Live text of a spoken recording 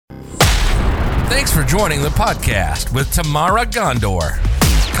Thanks for joining the podcast with Tamara Gondor.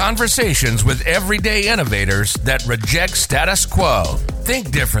 Conversations with everyday innovators that reject status quo,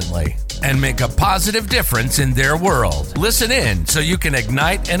 think differently, and make a positive difference in their world. Listen in so you can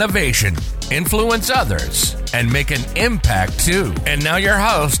ignite innovation, influence others, and make an impact too. And now your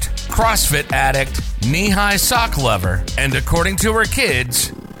host, CrossFit addict, knee-high sock lover, and according to her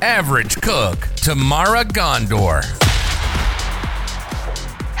kids, average cook, Tamara Gondor.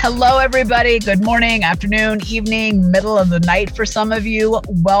 Hello, everybody. Good morning, afternoon, evening, middle of the night for some of you.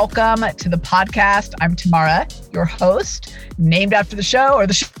 Welcome to the podcast. I'm Tamara, your host, named after the show, or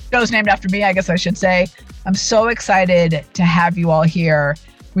the show's named after me, I guess I should say. I'm so excited to have you all here.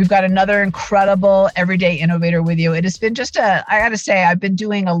 We've got another incredible everyday innovator with you. It has been I got to say, I've been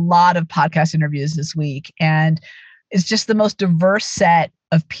doing a lot of podcast interviews this week, and it's just the most diverse set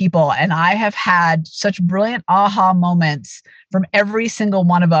of people. And I have had such brilliant aha moments from every single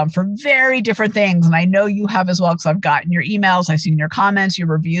one of them for very different things. And I know you have as well, because I've gotten your emails, I've seen your comments, your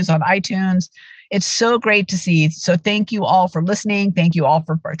reviews on iTunes. It's so great to see. So thank you all for listening. Thank you all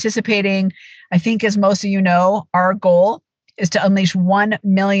for participating. I think, as most of you know, our goal is to unleash 1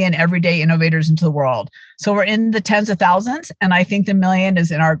 million everyday innovators into the world. So we're in the tens of thousands, and I think the million is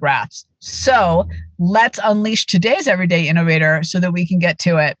in our grasp. So let's unleash today's everyday innovator so that we can get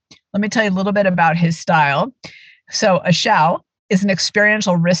to it. Let me tell you a little bit about his style. So Ashao is an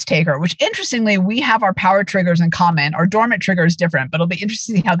experiential risk taker, which interestingly, we have our power triggers in common. Our dormant trigger is different, but it'll be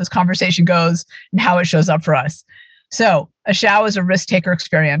interesting to see how this conversation goes and how it shows up for us. So Ashao is a risk taker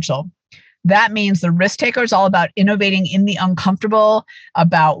experiential. That means the risk taker is all about innovating in the uncomfortable,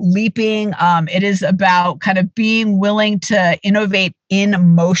 about leaping. It is about kind of being willing to innovate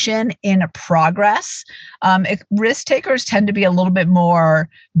in motion, in progress. Risk takers tend to be a little bit more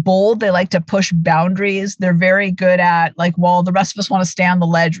bold. They like to push boundaries. They're very good at, like, while the rest of us want to stay on the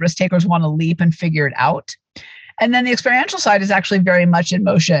ledge, risk takers want to leap and figure it out. And then the experiential side is actually very much in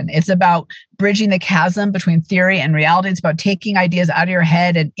motion. It's about bridging the chasm between theory and reality. It's about taking ideas out of your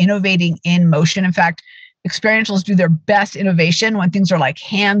head and innovating in motion. In fact, experientials do their best innovation when things are like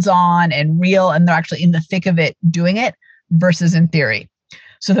hands-on and real, and they're actually in the thick of it doing it versus in theory.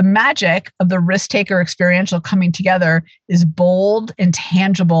 So the magic of the risk taker experiential coming together is bold and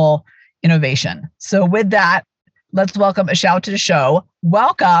tangible innovation. So with that, let's welcome Ashao to the show.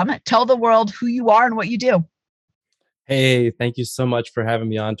 Welcome. Tell the world who you are and what you do. Hey, thank you so much for having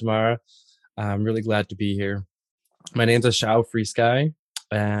me on, Tamara. I'm really glad to be here. My name's Ashao Freesky,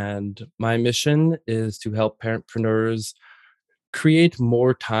 and my mission is to help parentpreneurs create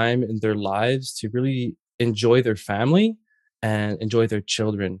more time in their lives to really enjoy their family and enjoy their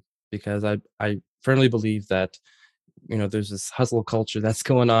children. Because I firmly believe that, there's this hustle culture that's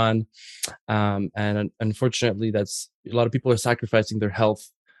going on, and unfortunately, that's a lot of people are sacrificing their health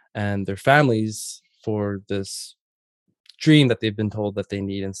and their families for this dream that they've been told that they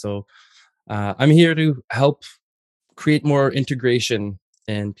need. And so I'm here to help create more integration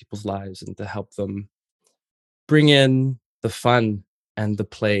in people's lives and to help them bring in the fun and the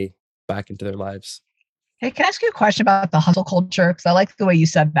play back into their lives. Hey, can I ask you a question about the hustle culture? Because I like the way you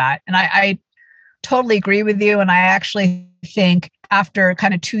said that. And I totally agree with you. And I actually think after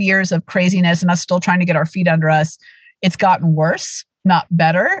kind of 2 years of craziness and us still trying to get our feet under us, it's gotten worse, not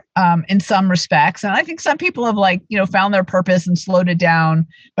better, in some respects. And I think some people have found their purpose and slowed it down.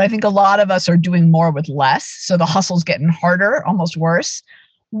 But I think a lot of us are doing more with less. So the hustle's getting harder, almost worse.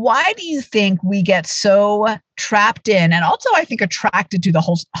 Why do you think we get so trapped in, and also I think attracted to the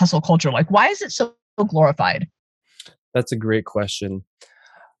whole hustle culture? Like, why is it so glorified? That's a great question.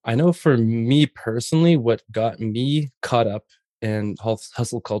 I know for me personally, what got me caught up in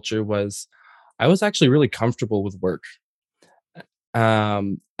hustle culture was I was actually really comfortable with work.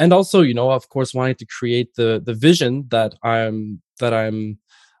 And also, of course, wanting to create the vision that I'm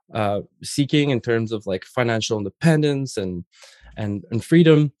seeking in terms of like financial independence and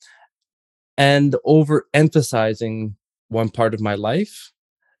freedom, and overemphasizing one part of my life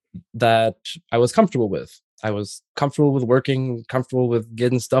that I was comfortable with. I was comfortable with working, comfortable with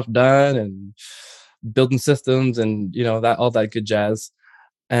getting stuff done and building systems and that all that good jazz.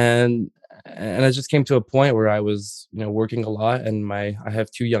 And I just came to a point where I was, working a lot, and I have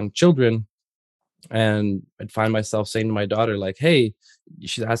 2 young children, and I'd find myself saying to my daughter, like, "Hey,"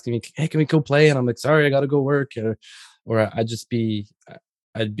 she's asking me, "Hey, can we go play?" And I'm like, "Sorry, I got to go work," or I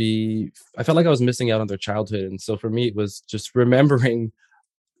felt like I was missing out on their childhood. And so for me, it was just remembering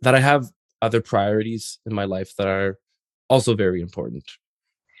that I have other priorities in my life that are also very important.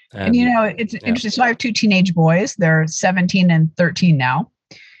 And it's interesting. So I have 2 teenage boys. They're 17 and 13 now.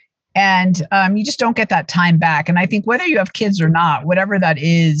 And you just don't get that time back. And I think whether you have kids or not, whatever that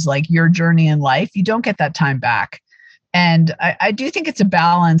is, like your journey in life, you don't get that time back. And I do think it's a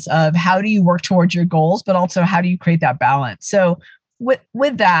balance of how do you work towards your goals, but also how do you create that balance? So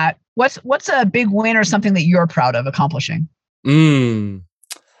with that, what's a big win or something that you're proud of accomplishing?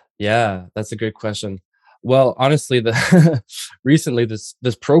 Yeah, that's a great question. Well, honestly, recently this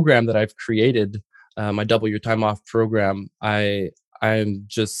program that I've created, my Double Your Time Off program, I'm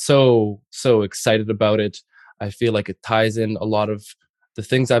just so excited about it. I feel like it ties in a lot of the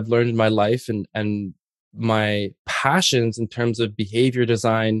things I've learned in my life and my passions in terms of behavior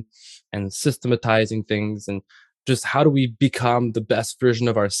design and systematizing things and just how do we become the best version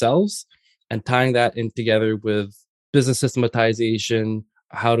of ourselves and tying that in together with business systematization.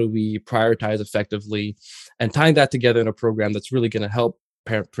 How do we prioritize effectively and tying that together in a program that's really going to help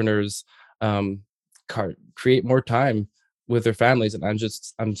parentpreneurs um, create more time with their families. And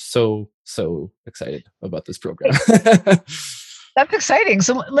I'm so excited about this program. That's exciting.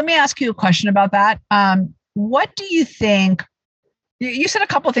 So let me ask you a question about that. What do you think? You said a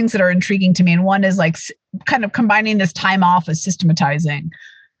couple of things that are intriguing to me, and one is like kind of combining this time off with systematizing.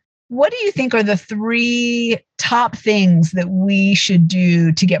 What do you think are the 3 top things that we should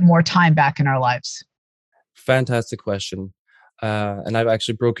do to get more time back in our lives? Fantastic question. And I've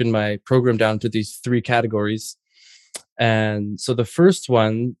actually broken my program down to these 3 categories. And so the first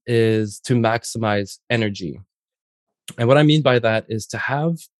one is to maximize energy. And what I mean by that is to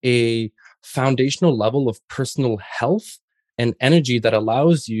have a foundational level of personal health and energy that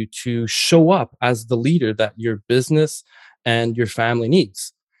allows you to show up as the leader that your business and your family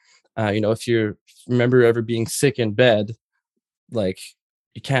needs. If you remember ever being sick in bed, like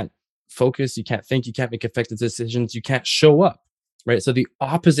you can't focus, you can't think, you can't make effective decisions, you can't show up, right? So the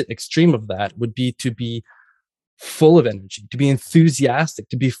opposite extreme of that would be to be full of energy, to be enthusiastic,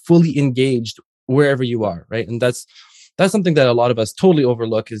 to be fully engaged wherever you are, right? And that's something that a lot of us totally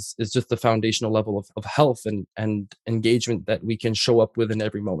overlook is just the foundational level of health and engagement that we can show up with in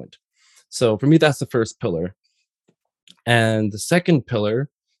every moment. So for me, that's the first pillar. And the second pillar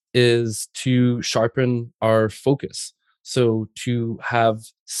is to sharpen our focus. So to have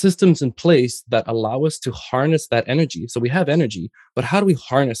systems in place that allow us to harness that energy. So we have energy, but how do we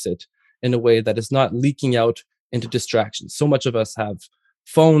harness it in a way that is not leaking out into distractions? So much of us have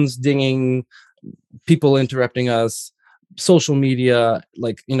phones dinging, people interrupting us, social media.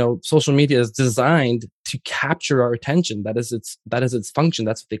 Social media is designed to capture our attention. That is its function.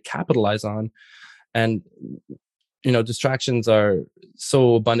 That's what they capitalize on. And distractions are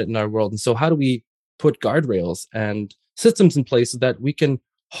so abundant in our world. And so how do we put guardrails and systems in place so that we can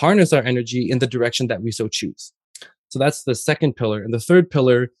harness our energy in the direction that we so choose? So that's the second pillar. And the third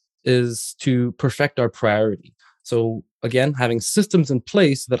pillar is to perfect our priority. So again, having systems in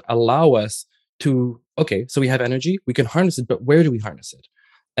place that allow us to, okay, so we have energy, we can harness it, but where do we harness it?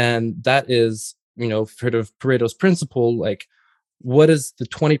 And that is, sort of Pareto's principle, like, what is the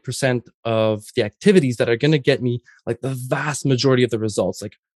 20% of the activities that are going to get me like the vast majority of the results?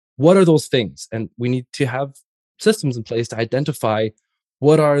 Like, what are those things? And we need to have systems in place to identify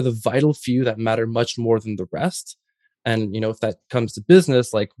what are the vital few that matter much more than the rest. And, if that comes to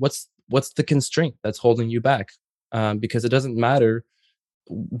business, like what's the constraint that's holding you back? Because it doesn't matter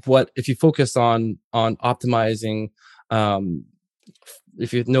if you focus on optimizing,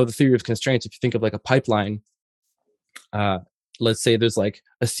 if you know the theory of constraints, if you think of like a pipeline, let's say there's like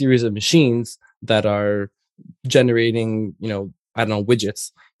a series of machines that are generating, I don't know,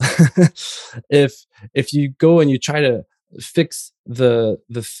 widgets. If you go and you try to fix the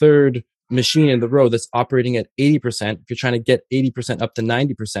third machine in the row that's operating at 80%, if you're trying to get 80% up to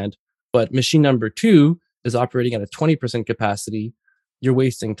 90%, but machine number 2 is operating at a 20% capacity, you're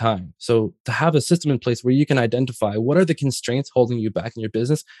wasting time. So to have a system in place where you can identify what are the constraints holding you back in your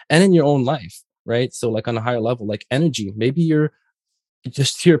business and in your own life, right? So like on a higher level, like energy, maybe your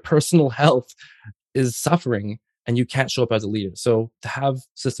personal health is suffering and you can't show up as a leader. So to have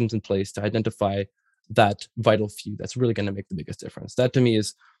systems in place to identify that vital few, that's really going to make the biggest difference. That to me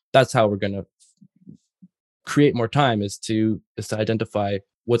that's how we're going to create more time is to identify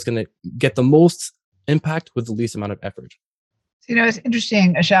what's going to get the most impact with the least amount of effort. It's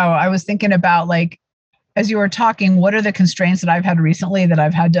interesting, Ashao. I was thinking about, like, as you were talking, what are the constraints that I've had recently that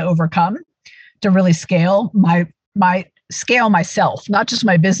I've had to overcome to really scale myself, not just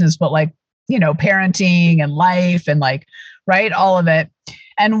my business, but like, parenting and life and like, right, all of it.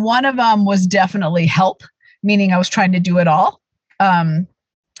 And one of them was definitely help, meaning I was trying to do it all.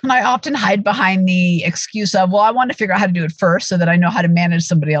 And I often hide behind the excuse of, well, I want to figure out how to do it first so that I know how to manage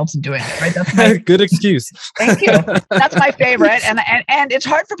somebody else in doing it, right? That's my good excuse. Thank you. That's my favorite. And it's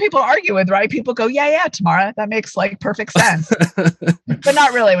hard for people to argue with, right? People go, yeah, Tamara, that makes like perfect sense. But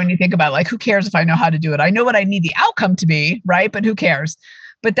not really when you think about it, like, who cares if I know how to do it? I know what I need the outcome to be, right? But who cares?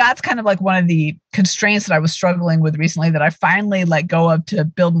 But that's kind of like one of the constraints that I was struggling with recently that I finally let go of to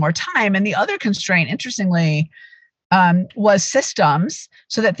build more time. And the other constraint, interestingly, was systems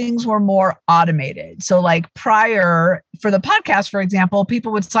so that things were more automated. So like prior for the podcast, for example,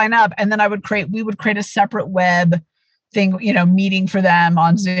 people would sign up and then we would create a separate web thing, meeting for them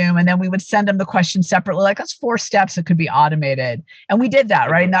on Zoom. And then we would send them the questions separately. Like that's 4 steps that could be automated. And we did that,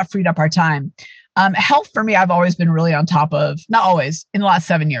 right? And that freed up our time. Health for me, I've always been really on top of, not always, in the last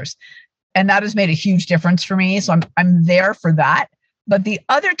 7 years. And that has made a huge difference for me. So I'm there for that. But the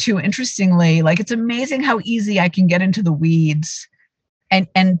other 2, interestingly, like it's amazing how easy I can get into the weeds and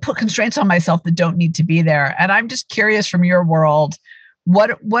put constraints on myself that don't need to be there. And I'm just curious from your world,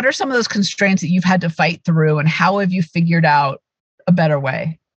 what are some of those constraints that you've had to fight through and how have you figured out a better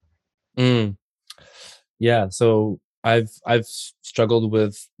way? Yeah. So I've struggled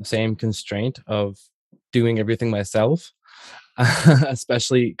with the same constraint of doing everything myself,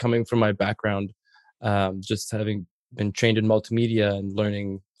 especially coming from my background, just having been trained in multimedia and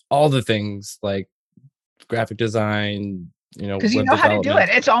learning all the things like graphic design, because you know how to do it.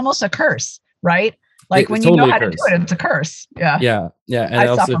 It's almost a curse, right? Like when totally you know how to do it, it's a curse. Yeah. And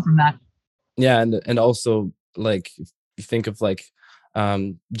I suffer from that. Yeah, and also like if you think of like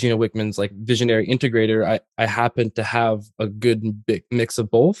Gino Wickman's like visionary integrator, I happen to have a good big mix of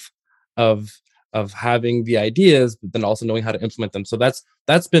both of having the ideas, but then also knowing how to implement them. So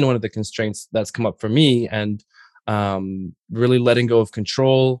that's been one of the constraints that's come up for me, and really letting go of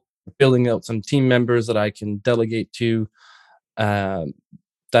control, building out some team members that I can delegate to.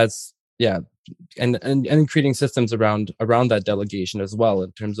 That's and creating systems around that delegation as well,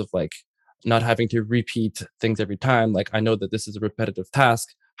 in terms of like not having to repeat things every time. Like I know that this is a repetitive task.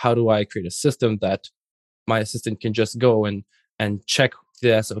 How do I create a system that my assistant can just go and check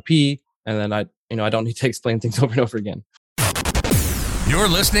the SOP, and then I don't need to explain things over and over again. You're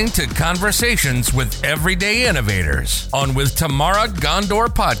listening to Conversations with Everyday Innovators on With Tamara Gondor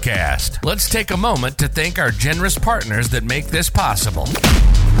podcast. Let's take a moment to thank our generous partners that make this possible.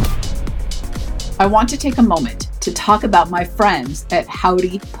 I want to take a moment to talk about my friends at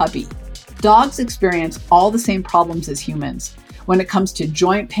Howdy Puppy. Dogs experience all the same problems as humans when it comes to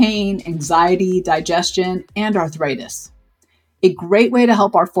joint pain, anxiety, digestion, and arthritis. A great way to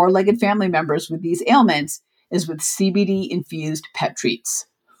help our 4-legged family members with these ailments is with CBD-infused pet treats.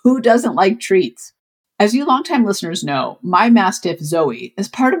 Who doesn't like treats? As you longtime listeners know, my Mastiff Zoe is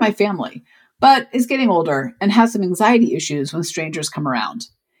part of my family, but is getting older and has some anxiety issues when strangers come around.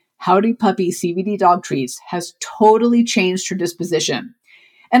 Howdy Puppy CBD dog treats has totally changed her disposition.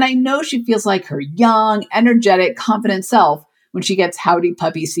 And I know she feels like her young, energetic, confident self when she gets Howdy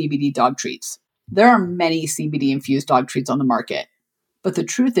Puppy CBD dog treats. There are many CBD-infused dog treats on the market, but the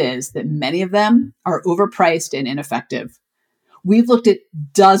truth is that many of them are overpriced and ineffective. We've looked at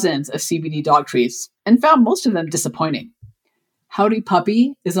dozens of CBD dog treats and found most of them disappointing. Howdy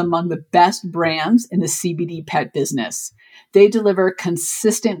Puppy is among the best brands in the CBD pet business. They deliver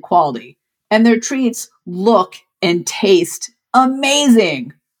consistent quality, and their treats look and taste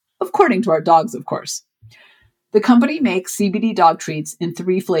amazing, according to our dogs, of course. The company makes CBD dog treats in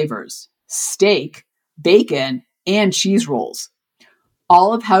 3 flavors: steak, bacon, and cheese rolls.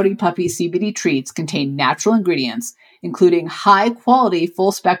 All of Howdy Puppy CBD treats contain natural ingredients, including high-quality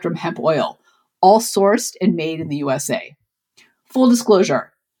full-spectrum hemp oil, all sourced and made in the USA. Full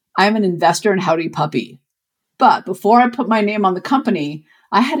disclosure, I'm an investor in Howdy Puppy. But before I put my name on the company,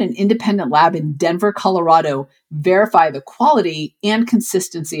 I had an independent lab in Denver, Colorado, verify the quality and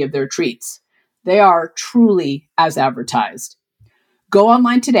consistency of their treats. They are truly as advertised. Go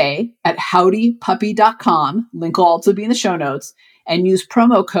online today at howdypuppy.com, link will also be in the show notes, and use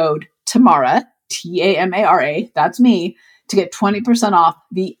promo code TAMARA, Tamara, that's me, to get 20% off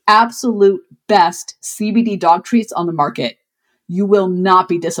the absolute best CBD dog treats on the market. You will not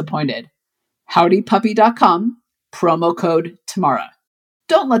be disappointed. Howdypuppy.com, promo code TAMARA.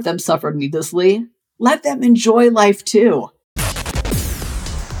 Don't let them suffer needlessly. Let them enjoy life too.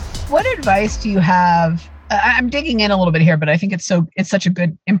 What advice do you have? I'm digging in a little bit here, but I think it's such a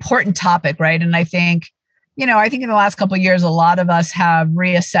good, important topic, right? And I think in the last couple of years, a lot of us have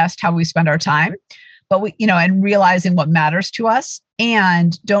reassessed how we spend our time, but and realizing what matters to us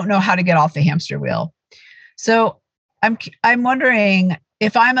and don't know how to get off the hamster wheel. So I'm wondering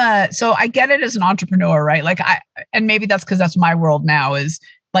if so I get it as an entrepreneur, right? And maybe that's because that's my world now is,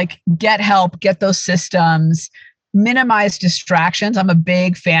 like get help, get those systems, minimize distractions. I'm a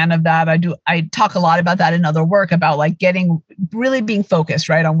big fan of that. I talk a lot about that in other work about like really being focused,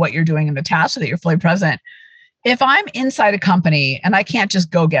 right, on what you're doing in the task so that you're fully present. If I'm inside a company and I can't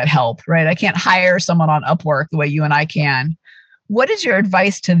just go get help, right? I can't hire someone on Upwork the way you and I can. What is your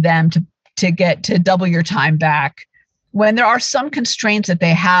advice to them to get to double your time back when there are some constraints that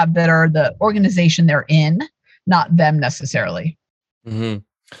they have that are the organization they're in, not them necessarily? Mm-hmm.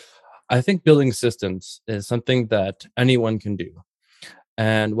 I think building systems is something that anyone can do.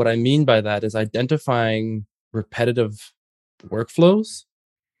 And what I mean by that is identifying repetitive workflows.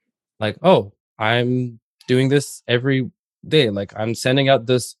 Like, oh, I'm doing this every day. Like, I'm sending out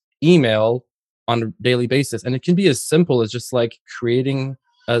this email on a daily basis. And it can be as simple as just like creating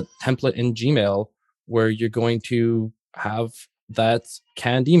a template in Gmail where you're going to have that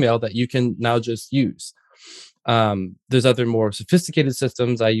canned email that you can now just use. There's other more sophisticated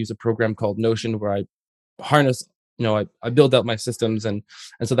systems. I use a program called Notion where I harness, I build out my systems, and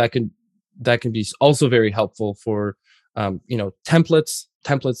so that can be also very helpful for templates.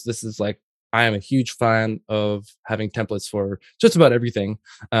 This is like, I am a huge fan of having templates for just about everything.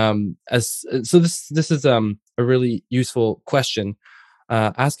 This is a really useful question.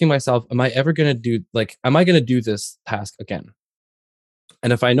 Asking myself, am I going to do this task again?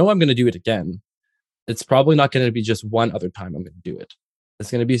 And if I know I'm going to do it again, it's probably not going to be just one other time I'm going to do it.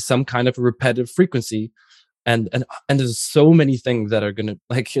 It's going to be some kind of a repetitive frequency. And there's so many things that are going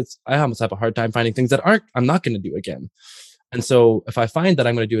to I almost have a hard time finding things that I'm not going to do again. And so if I find that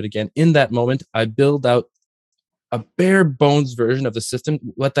I'm going to do it again in that moment, I build out a bare bones version of the system.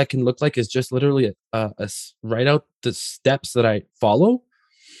 What that can look like is just literally write out the steps that I follow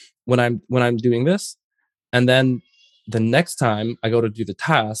when I'm doing this. And then the next time I go to do the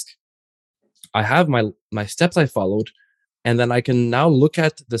task, I have my steps I followed, and then I can now look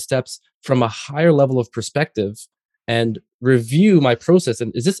at the steps from a higher level of perspective and review my process.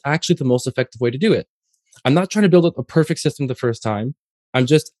 And is this actually the most effective way to do it? I'm not trying to build up a perfect system the first time. I'm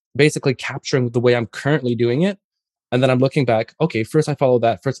just basically capturing the way I'm currently doing it. And then I'm looking back, okay, first I followed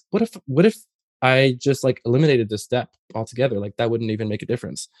that. First, what if I just like eliminated this step altogether? Like that wouldn't even make a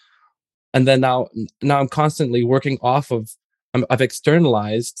difference. And then now I'm constantly working off of, I've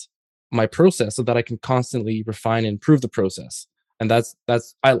externalized my process so that I can constantly refine and improve the process. And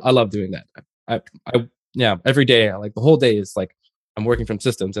I love doing that. Every day, like the whole day is like I'm working from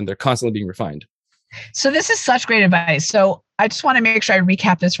systems and they're constantly being refined. So this is such great advice. So I just want to make sure I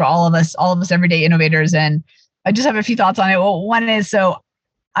recap this for all of us everyday innovators. And I just have a few thoughts on it. Well, one is, so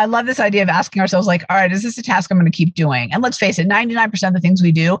I love this idea of asking ourselves like, all right, is this a task I'm going to keep doing? And let's face it, 99% of the things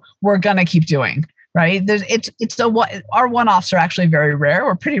we do, we're going to keep doing. Right? Our one-offs are actually very rare.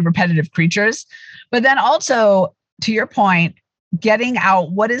 We're pretty repetitive creatures. But then also, to your point, getting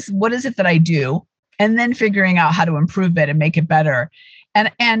out what is it that I do, and then figuring out how to improve it and make it better.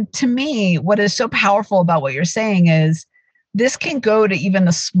 And to me, what is so powerful about what you're saying is this can go to even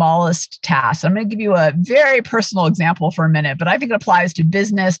the smallest tasks. I'm going to give you a very personal example for a minute, but I think it applies to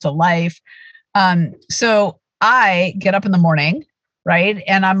business, to life. So I get up in the morning, right?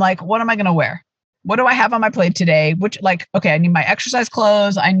 And I'm like, what am I going to wear? What do I have on my plate today? I need my exercise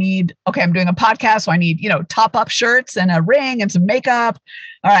clothes. I'm doing a podcast. So I need, top up shirts and a ring and some makeup.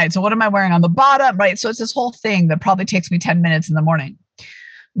 All right. So what am I wearing on the bottom? Right. So it's this whole thing that probably takes me 10 minutes in the morning.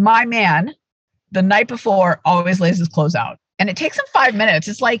 My man, the night before, always lays his clothes out and it takes him 5 minutes.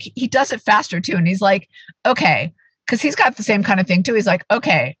 It's like, he does it faster too. And he's like, okay, because he's got the same kind of thing too. He's like,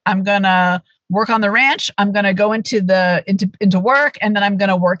 okay, I'm going to work on the ranch. I'm going to go into work, and then I'm going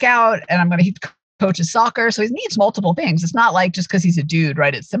to work out, and I'm going to coaches soccer. So he needs multiple things. It's not like just because he's a dude,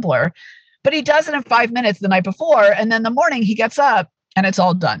 right? It's simpler, but he does it in 5 minutes the night before. And then the morning he gets up and it's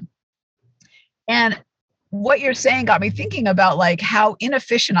all done. And what you're saying got me thinking about like how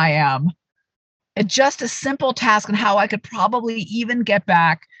inefficient I am at just a simple task and how I could probably even get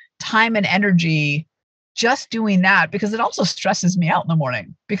back time and energy just doing that, because it also stresses me out in the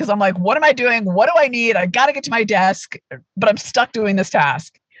morning because I'm like, what am I doing? What do I need? I got to get to my desk, but I'm stuck doing this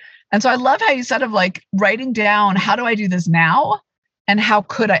task. And so I love how you said of like writing down, how do I do this now? And how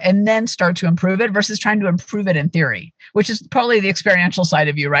could I, and then start to improve it versus trying to improve it in theory, which is probably the experiential side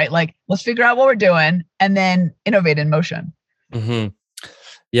of you, right? Like, let's figure out what we're doing and then innovate in motion. Mm-hmm.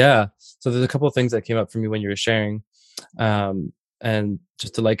 Yeah. So there's a couple of things that came up for me when you were sharing. And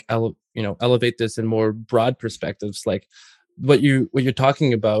just to like, elevate this in more broad perspectives, like what you're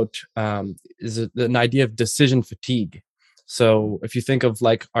talking about is an idea of decision fatigue. So if you think of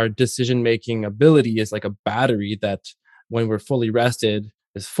like our decision-making ability is like a battery that when we're fully rested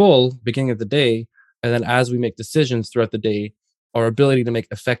is full beginning of the day. And then as we make decisions throughout the day, our ability to make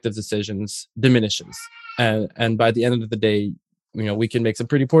effective decisions diminishes. And by the end of the day, we can make some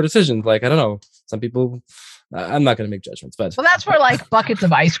pretty poor decisions. Like, I don't know, some people, I'm not going to make judgments, but Well, that's where like buckets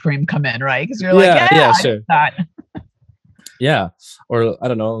of ice cream come in, right? Because you're like, yeah, yeah, sure. that. Yeah. Or I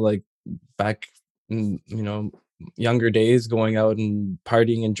don't know, like back in, younger days, going out and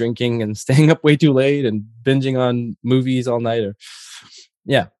partying and drinking and staying up way too late and binging on movies all night. Or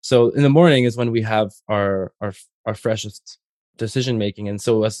yeah. So in the morning is when we have our freshest decision making. And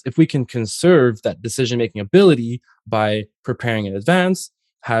so if we can conserve that decision making ability by preparing in advance,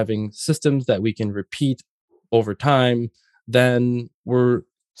 having systems that we can repeat over time, then we're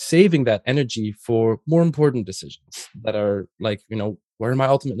saving that energy for more important decisions that are like, where am I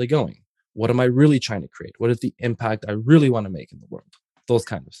ultimately going? What am I really trying to create? What is the impact I really want to make in the world? Those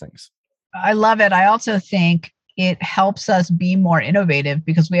kind of things. I love it. I also think it helps us be more innovative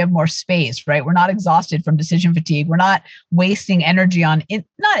because we have more space, right? We're not exhausted from decision fatigue. We're not wasting energy on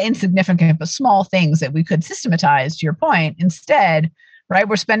not insignificant, but small things that we could systematize, to your point. Instead, right,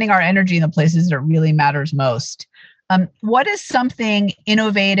 we're spending our energy in the places that really matters most. What is something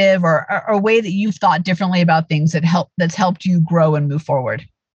innovative or a way that you've thought differently about things that's helped you grow and move forward?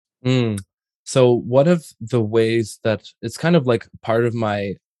 So one of the ways that it's kind of like part of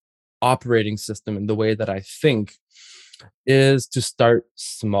my operating system and the way that I think is to start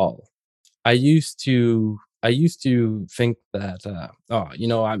small. I used to think that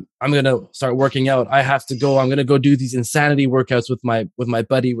I'm gonna start working out. I'm gonna go do these insanity workouts with my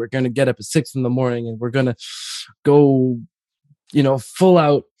buddy. We're gonna get up at 6 in the morning and we're gonna go, full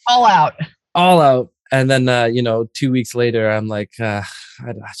out, all out. And then 2 weeks later, I'm like, I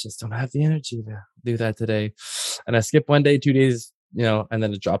just don't have the energy to do that today. And I skip one day, 2 days, and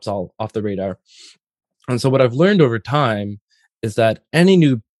then it drops all off the radar. And so what I've learned over time is that any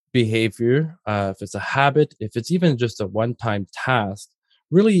new behavior, if it's a habit, if it's even just a one-time task,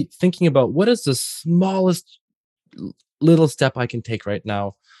 really thinking about what is the smallest little step I can take right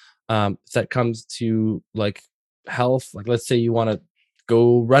now, if that comes to like health. Like, let's say you want to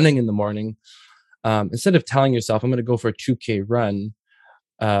go running in the morning. Instead of telling yourself, I'm going to go for a 2K run,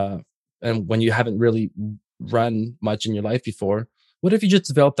 and when you haven't really run much in your life before, what if you just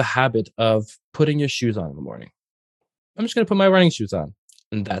develop the habit of putting your shoes on in the morning? I'm just going to put my running shoes on,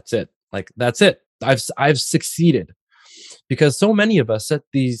 and that's it. Like, that's it. I've succeeded, because so many of us set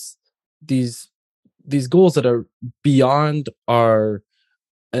these goals that are beyond our.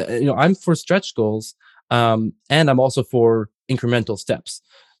 I'm for stretch goals, and I'm also for incremental steps.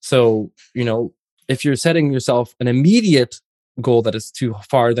 So if you're setting yourself an immediate goal that is too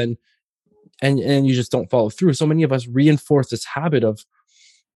far, then and you just don't follow through. So many of us reinforce this habit of,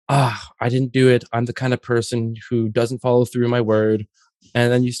 I didn't do it. I'm the kind of person who doesn't follow through my word.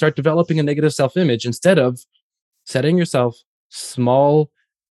 And then you start developing a negative self-image instead of setting yourself small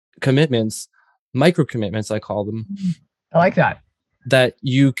commitments, micro commitments, I call them. I like that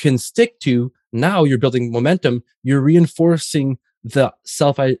you can stick to. Now you're building momentum. You're reinforcing the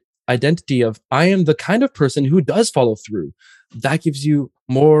identity of, I am the kind of person who does follow through. That gives you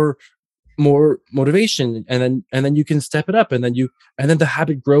more motivation, and then you can step it up, and then the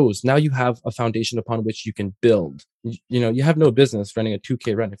habit grows. Now you have a foundation upon which you can build. You have no business running a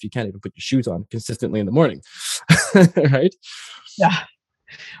 2K run if you can't even put your shoes on consistently in the morning. Right? Yeah.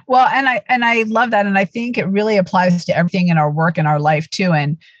 Well, and I love that, and I think it really applies to everything in our work and our life too.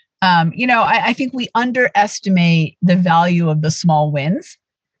 And I think we underestimate the value of the small wins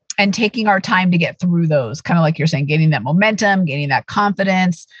and taking our time to get through those, kind of like you're saying, getting that momentum, getting that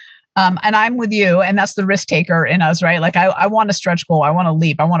confidence. And I'm with you, and that's the risk taker in us, right? Like I want a stretch goal, I want to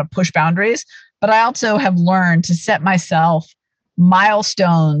leap, I want to push boundaries, but I also have learned to set myself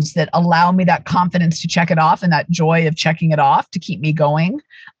milestones that allow me that confidence to check it off and that joy of checking it off to keep me going.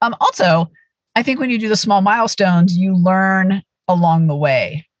 Also, I think when you do the small milestones, you learn along the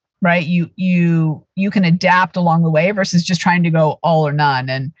way, right? You can adapt along the way versus just trying to go all or none.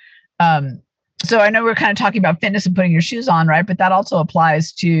 And so I know we're kind of talking about fitness and putting your shoes on, right? But that also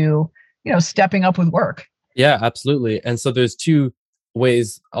applies to, stepping up with work. Yeah, absolutely. And so there's two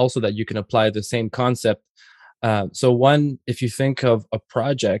ways also that you can apply the same concept. So one, if you think of a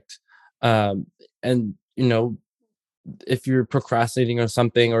project, and if you're procrastinating on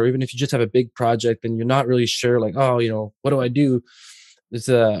something, or even if you just have a big project and you're not really sure, like, what do I do? There's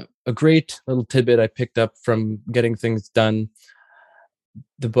a great little tidbit I picked up from Getting Things Done,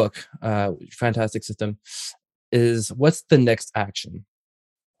 the book, fantastic system, is what's the next action?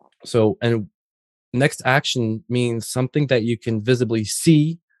 So, and next action means something that you can visibly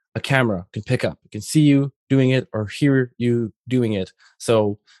see, a camera can pick up. It can see you doing it or hear you doing it.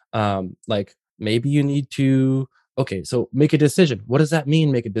 So, like maybe you need to, Okay, so make a decision. What does that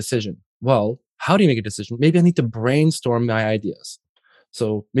mean, make a decision? Well, how do you make a decision? Maybe I need to brainstorm my ideas.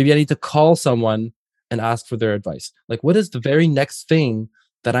 So maybe I need to call someone and ask for their advice. Like, what is the very next thing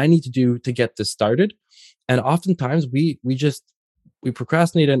that I need to do to get this started? And oftentimes we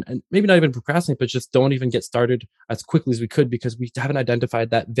procrastinate and maybe not even procrastinate, but just don't even get started as quickly as we could because we haven't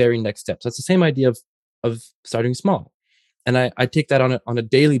identified that very next step. So it's the same idea of starting small. And I take that on a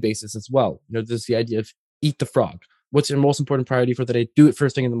daily basis as well. There's the idea of eat the frog. What's your most important priority for the day? Do it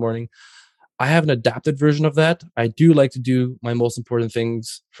first thing in the morning. I have an adapted version of that. I do like to do my most important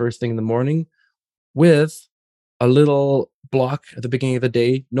things first thing in the morning with a little block at the beginning of the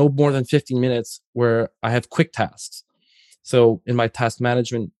day, no more than 15 minutes, where I have quick tasks. So in my task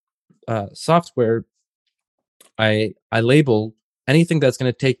management software, I label anything that's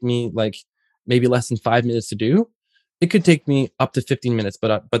going to take me like maybe less than 5 minutes to do. It could take me up to 15 minutes,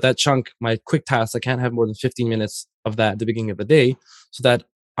 but that chunk, my quick tasks, I can't have more than 15 minutes of that at the beginning of the day, so that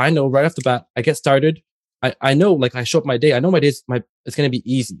I know right off the bat, I get started. I know, like, I show up my day. I know it's going to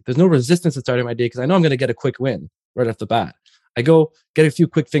be easy. There's no resistance to starting my day because I know I'm going to get a quick win right off the bat. I go get a few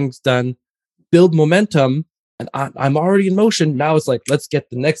quick things done, build momentum, and I'm already in motion. Now it's like, let's get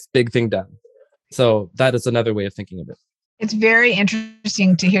the next big thing done. So that is another way of thinking of it. It's very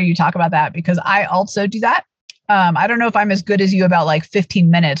interesting to hear you talk about that because I also do that. I don't know if I'm as good as you about like 15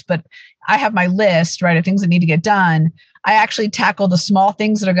 minutes, but I have my list, right, of things that need to get done. I actually tackle the small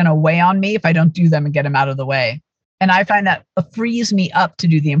things that are going to weigh on me if I don't do them and get them out of the way. And I find that frees me up to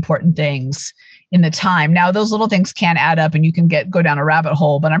do the important things in the time. Now, those little things can add up and you can go down a rabbit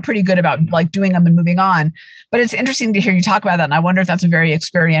hole, but I'm pretty good about like doing them and moving on. But it's interesting to hear you talk about that. And I wonder if that's a very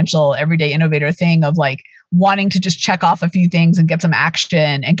experiential, everyday innovator thing of like wanting to just check off a few things and get some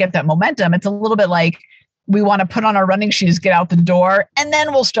action and get that momentum. It's a little bit like we want to put on our running shoes, get out the door, and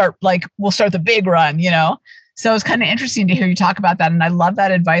then we'll start the big run, So it's kind of interesting to hear you talk about that. And I love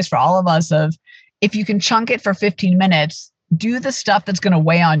that advice for all of us of if you can chunk it for 15 minutes, do the stuff that's going to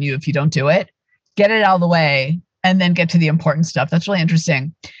weigh on you if you don't do it, get it out of the way, and then get to the important stuff. That's really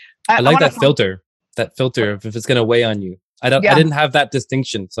interesting. I like that filter of if it's going to weigh on you. I didn't have that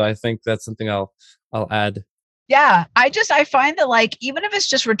distinction. So I think that's something I'll add. Yeah. I find that like, even if it's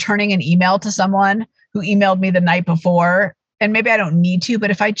just returning an email to someone who emailed me the night before, and maybe I don't need to,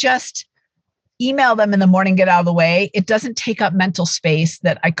 but if I just email them in the morning, get out of the way, it doesn't take up mental space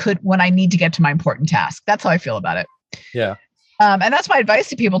that I could when I need to get to my important task. That's how I feel about it. Yeah. And that's my advice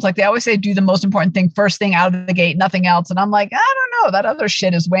to people. It's like, they always say, do the most important thing first thing out of the gate, nothing else. And I'm like, I don't know, that other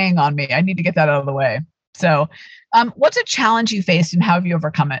shit is weighing on me. I need to get that out of the way. So what's a challenge you faced and how have you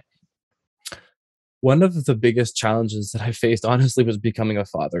overcome it? One of the biggest challenges that I faced, honestly, was becoming a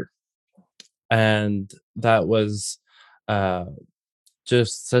father. And that was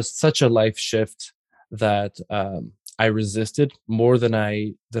just such a life shift that I resisted more than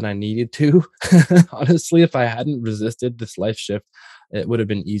I needed to. Honestly, if I hadn't resisted this life shift, it would have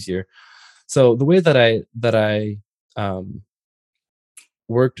been easier. So the way that I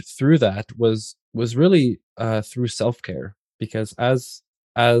worked through that was really through self-care, because as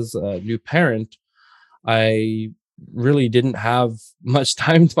a new parent, I really didn't have much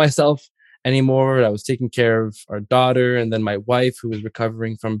time to myself anymore. I was taking care of our daughter, and then my wife, who was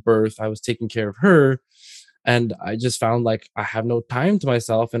recovering from birth, I was taking care of her. And I just found like I have no time to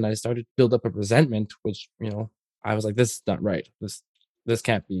myself, and I started to build up a resentment, which, I was like, this is not right. This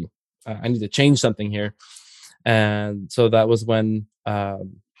can't be. I need to change something here. And so that was when I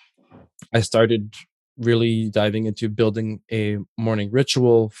started really diving into building a morning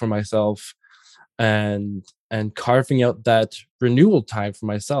ritual for myself, and carving out that renewal time for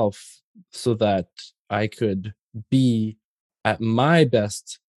myself so that I could be at my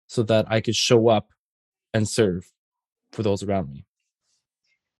best, so that I could show up and serve for those around me.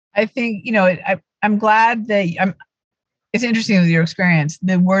 I think, I'm glad that it's interesting with your experience,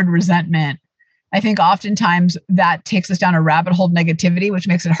 the word resentment. I think oftentimes that takes us down a rabbit hole of negativity, which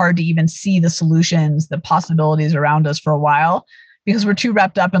makes it hard to even see the solutions, the possibilities around us for a while, because we're too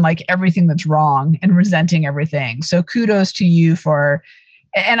wrapped up in like everything that's wrong and resenting everything. So kudos to you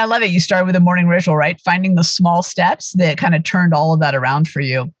and I love it. You started with a morning ritual, right? Finding the small steps that kind of turned all of that around for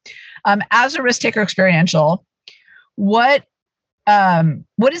you. As a risk taker experiential, what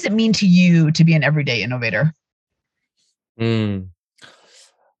does it mean to you to be an everyday innovator? For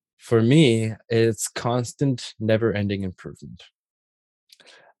me, it's constant, never-ending improvement.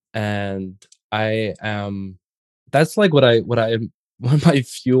 And that's like what my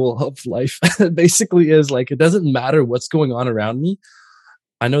fuel of life basically is. Like, it doesn't matter what's going on around me.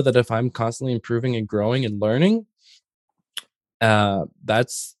 I know that if I'm constantly improving and growing and learning,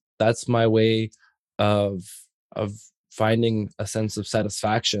 that's my way of of finding a sense of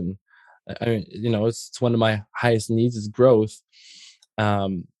satisfaction. I mean, it's one of my highest needs is growth.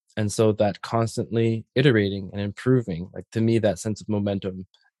 Um, and so that constantly iterating and improving, like to me, that sense of momentum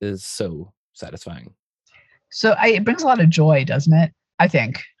is so satisfying. So it brings a lot of joy, doesn't it? I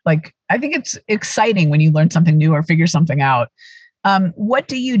think. I think it's exciting when you learn something new or figure something out. What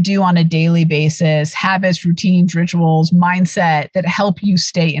do you do on a daily basis? Habits, routines, rituals, mindset that help you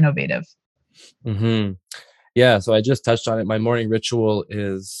stay innovative? hmm Yeah, so I just touched on it. My morning ritual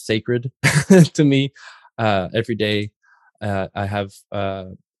is sacred to me. Every day, I have.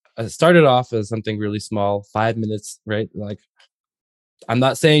 I started off as something really small, 5 minutes, right? Like I'm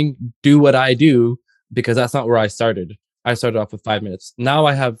not saying do what I do because that's not where I started. I started off with 5 minutes. Now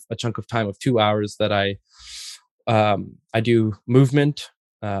I have a chunk of time of 2 hours that I do movement,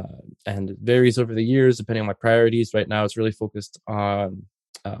 uh, and it varies over the years depending on my priorities. Right now, it's really focused on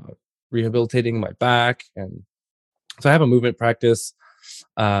uh, rehabilitating my back, and so I have a movement practice.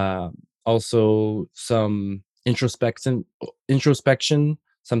 Uh, Also, some introspection.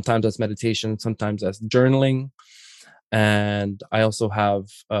 Sometimes that's meditation. Sometimes that's journaling, and I also have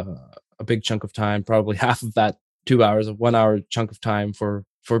a big chunk of time, probably half of that 2 hours, a 1 hour chunk of time for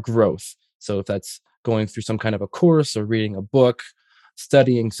growth. So if that's going through some kind of a course or reading a book,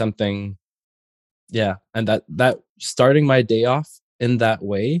 studying something, yeah, and that starting my day off in that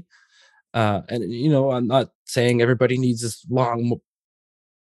way. And I'm not saying everybody needs this long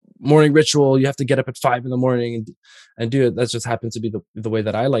morning ritual. You have to get up at 5 in the morning and do it. That just happens to be the way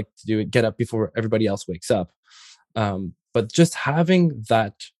that I like to do it. Get up before everybody else wakes up. But just having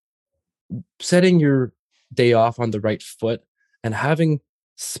that, setting your day off on the right foot and having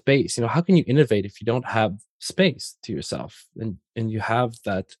space. How can you innovate if you don't have space to yourself and you have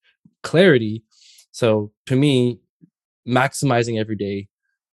that clarity? So to me, maximizing every day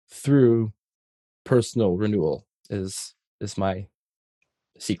through personal renewal is my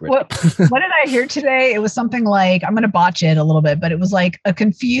secret. What did I hear today? It was something like, I'm going to botch it a little bit, but it was like a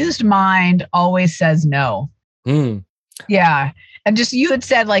confused mind always says no. Mm, Yeah. And just you had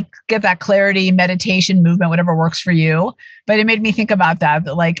said like get that clarity, meditation, movement, whatever works for you. But it made me think about that.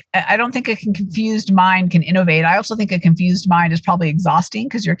 That like I don't think confused mind can innovate. I also think a confused mind is probably exhausting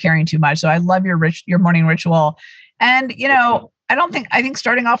because you're carrying too much. So I love your morning ritual. And I think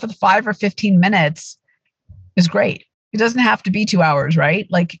starting off with 5 or 15 minutes is great. It doesn't have to be 2 hours, right?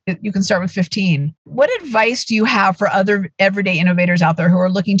 You can start with 15. What advice do you have for other everyday innovators out there who are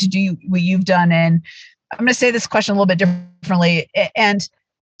looking to do what you've done? And I'm going to say this question a little bit differently and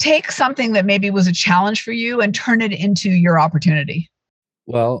take something that maybe was a challenge for you and turn it into your opportunity.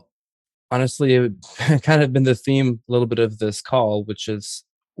 well, honestly, it kind of been the theme a little bit of this call, which is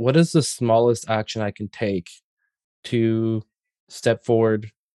what is the smallest action I can take to step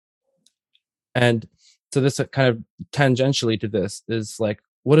forward. And so this kind of tangentially to this is like,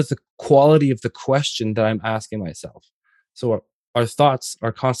 what is the quality of the question that I'm asking myself? So our thoughts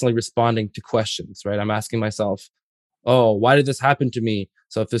are constantly responding to questions, right? I'm asking myself, oh, why did this happen to me?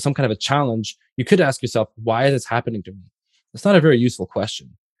 So if there's some kind of a challenge, you could ask yourself, why is this happening to me? It's not a very useful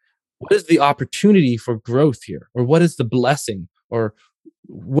question. What is the opportunity for growth here? Or what is the blessing? Or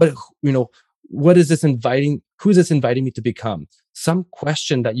what, you know, what is this inviting? Who is this inviting me to become? Some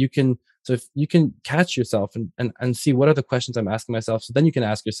question that you can, so if you can catch yourself and see what are the questions I'm asking myself. So then you can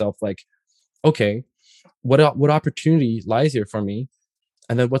ask yourself like, okay, what opportunity lies here for me?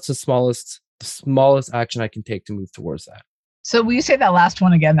 And then what's the smallest action I can take to move towards that? So will you say that last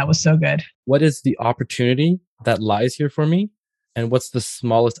one again? That was so good. What is the opportunity that lies here for me? And what's the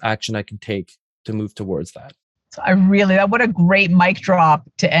smallest action I can take to move towards that? So what a great mic drop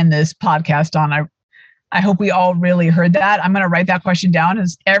to end this podcast on. I hope we all really heard that. I'm going to write that question down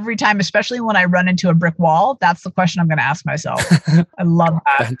as every time, especially when I run into a brick wall, that's the question I'm going to ask myself. I love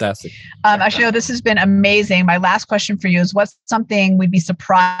that. Fantastic. Ashio, this has been amazing. My last question for you is what's something we'd be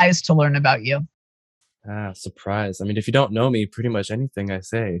surprised to learn about you? Surprise. I mean, if you don't know me, pretty much anything I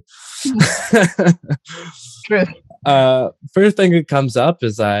say. Truth. First thing that comes up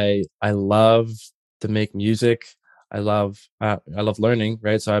is I love to make music. I love learning,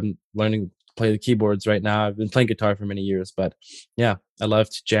 right? So I'm learning to play the keyboards right now. I've been playing guitar for many years, but yeah, I love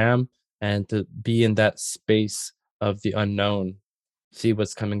to jam and to be in that space of the unknown, see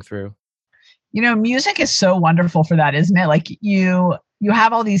what's coming through. Music is so wonderful for that, isn't it? Like you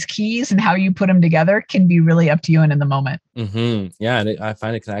have all these keys and how you put them together can be really up to you and in the moment. Yeah, and I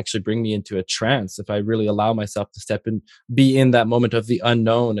find it can actually bring me into a trance if I really allow myself to step in, be in that moment of the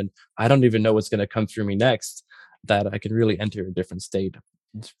unknown, and I don't even know what's going to come through me next. That I can really enter a different state.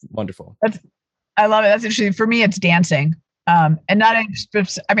 It's wonderful. I love it. That's interesting. For me, it's dancing. And not, I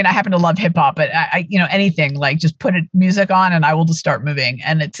mean, I happen to love hip hop, but anything, like just put music on and I will just start moving.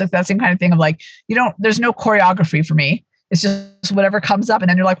 And it's like that same kind of thing of like, there's no choreography for me. It's just whatever comes up. And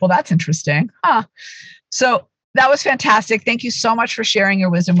then you're like, well, that's interesting. So that was fantastic. Thank you so much for sharing your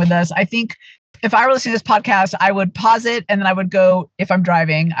wisdom with us. I think if I were listening to this podcast, I would pause it and then I would go, if I'm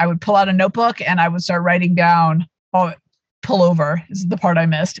driving, I would pull out a notebook and I would start writing down, pull over is the part I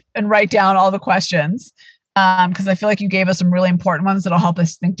missed, and write down all the questions. Because I feel like you gave us some really important ones that'll help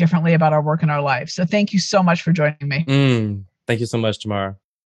us think differently about our work and our life. So thank you so much for joining me. Thank you so much, Tamara.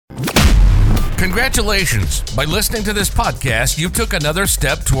 Congratulations. By listening to this podcast, you took another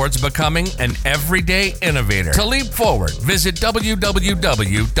step towards becoming an everyday innovator. To leap forward, visit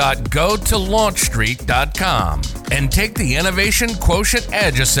www.gotolaunchstreet.com and take the Innovation Quotient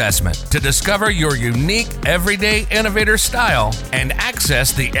Edge assessment to discover your unique everyday innovator style and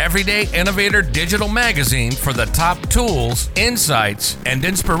access the Everyday Innovator digital magazine for the top tools, insights, and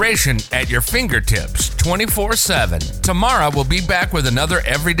inspiration at your fingertips 24/7. Tamara will be back with another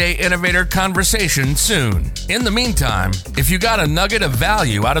Everyday Innovator conversation soon. In the meantime, if you got a nugget of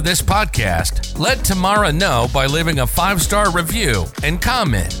value out of this podcast, let Tamara know by leaving a 5-star review and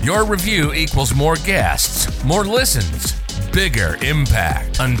comment. Your review equals more guests, more listens, bigger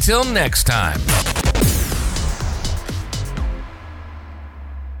impact. Until next time.